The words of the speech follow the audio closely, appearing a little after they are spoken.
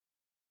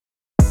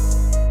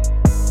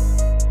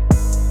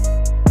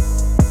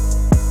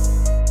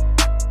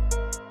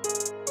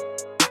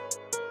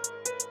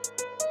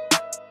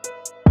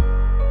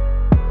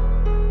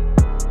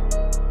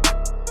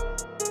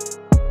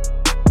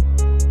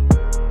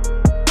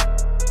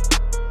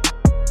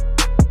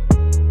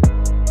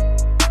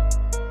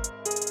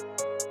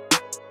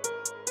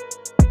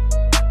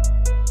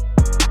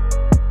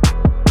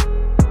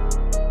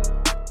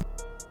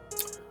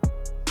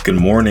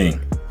morning.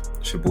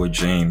 It's your boy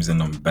James,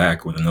 and I'm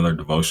back with another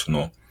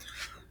devotional.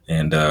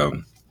 And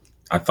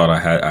I thought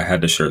I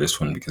had to share this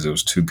one because it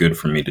was too good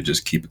for me to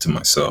just keep it to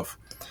myself.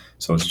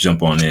 So let's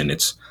jump on in.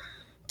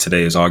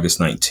 Today is August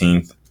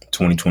 19th,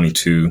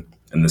 2022,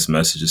 and this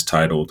message is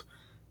titled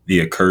 "The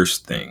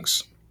Accursed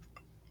Things."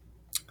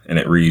 And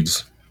it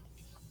reads,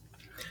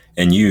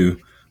 "And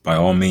you, by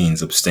all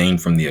means, abstain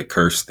from the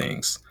accursed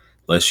things,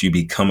 lest you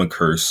become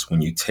accursed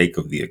when you take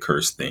of the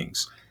accursed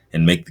things,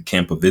 and make the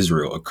camp of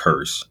Israel a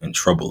curse and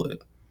trouble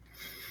it.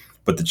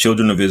 But the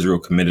children of Israel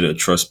committed a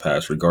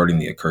trespass regarding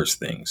the accursed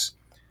things.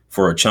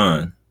 For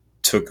Achan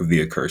took of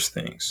the accursed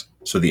things.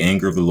 So the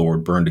anger of the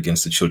Lord burned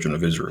against the children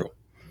of Israel."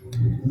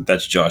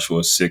 That's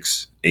Joshua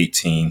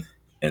 6:18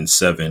 and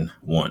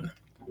 7:1.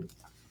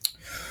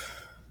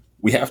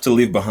 We have to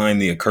leave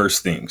behind the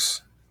accursed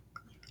things.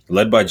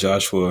 Led by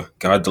Joshua,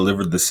 God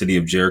delivered the city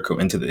of Jericho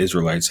into the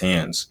Israelites'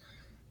 hands.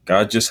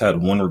 God just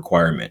had one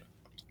requirement.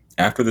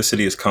 After the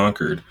city is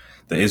conquered,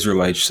 the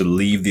Israelites should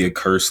leave the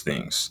accursed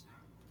things,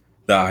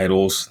 the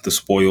idols, the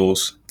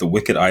spoils, the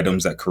wicked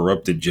items that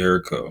corrupted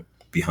Jericho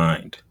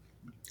behind.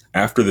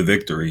 After the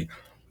victory,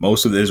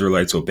 most of the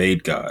Israelites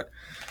obeyed God.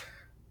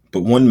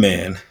 But one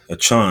man,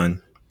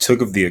 Achan,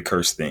 took of the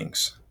accursed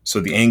things.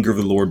 So the anger of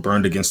the Lord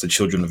burned against the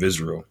children of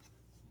Israel.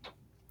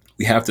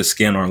 We have to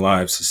scan our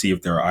lives to see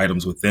if there are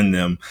items within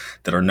them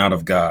that are not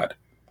of God.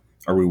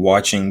 Are we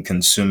watching,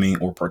 consuming,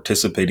 or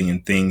participating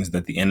in things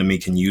that the enemy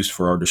can use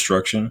for our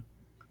destruction?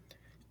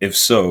 If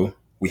so,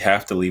 we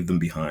have to leave them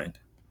behind,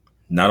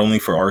 not only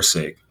for our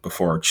sake, but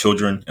for our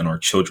children and our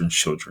children's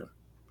children.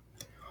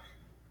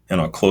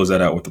 And I'll close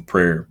that out with a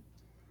prayer.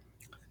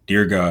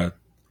 Dear God,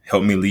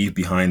 help me leave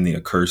behind the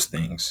accursed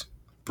things.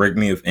 Break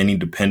me of any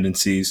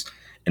dependencies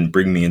and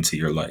bring me into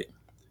your light.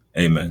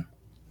 Amen.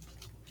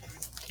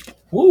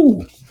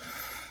 Woo!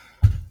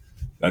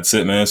 That's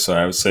it, man. So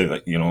I would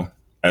say,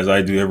 as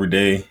I do every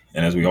day,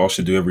 and as we all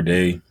should do every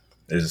day,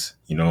 is,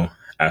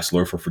 ask the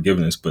Lord for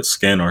forgiveness, but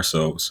scan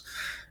ourselves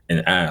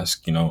and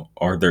ask,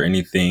 are there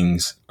any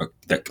things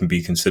that can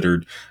be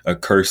considered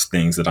accursed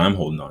things that I'm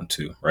holding on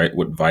to, right?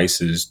 What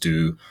vices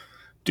do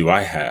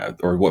I have,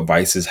 or what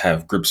vices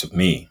have grips of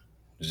me?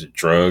 Is it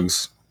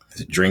drugs?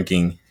 Is it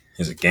drinking?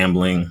 Is it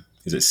gambling?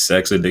 Is it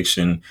sex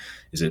addiction?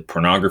 Is it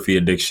pornography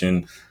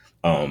addiction?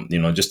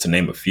 Just to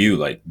name a few,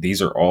 like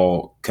these are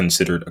all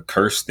considered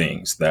accursed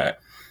things that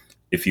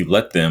if you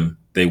let them,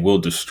 they will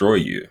destroy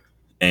you.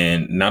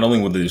 And not only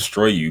will they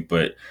destroy you,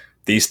 but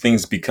these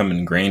things become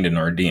ingrained in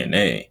our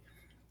DNA.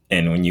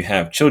 And when you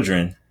have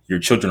children, your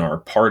children are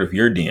a part of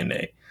your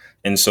DNA.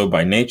 And so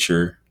by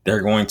nature,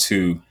 they're going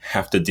to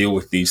have to deal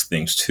with these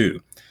things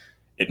too.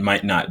 It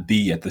might not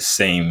be at the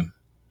same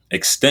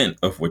extent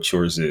of what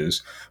yours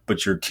is,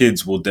 but your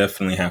kids will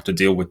definitely have to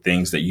deal with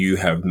things that you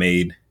have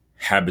made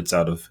habits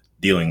out of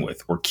dealing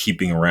with or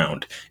keeping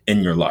around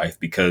in your life,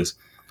 because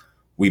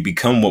we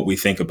become what we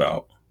think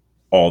about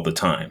all the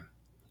time.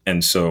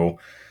 And so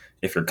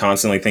if you're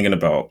constantly thinking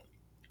about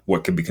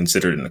what could be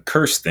considered an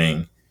accursed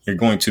thing, you're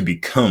going to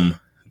become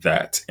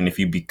that. And if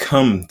you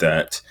become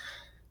that,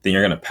 then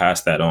you're going to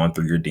pass that on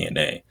through your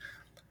DNA.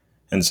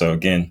 And so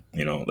again,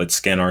 let's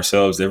scan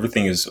ourselves.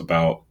 Everything is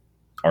about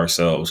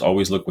ourselves.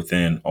 Always look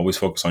within, always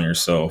focus on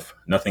yourself.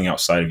 Nothing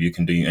outside of you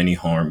can do you any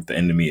harm. The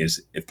enemy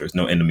is if there's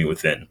no enemy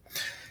within.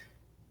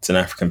 It's an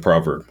African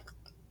proverb.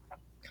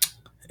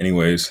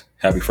 Anyways,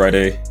 happy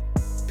Friday.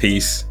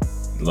 Peace.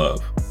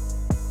 Love.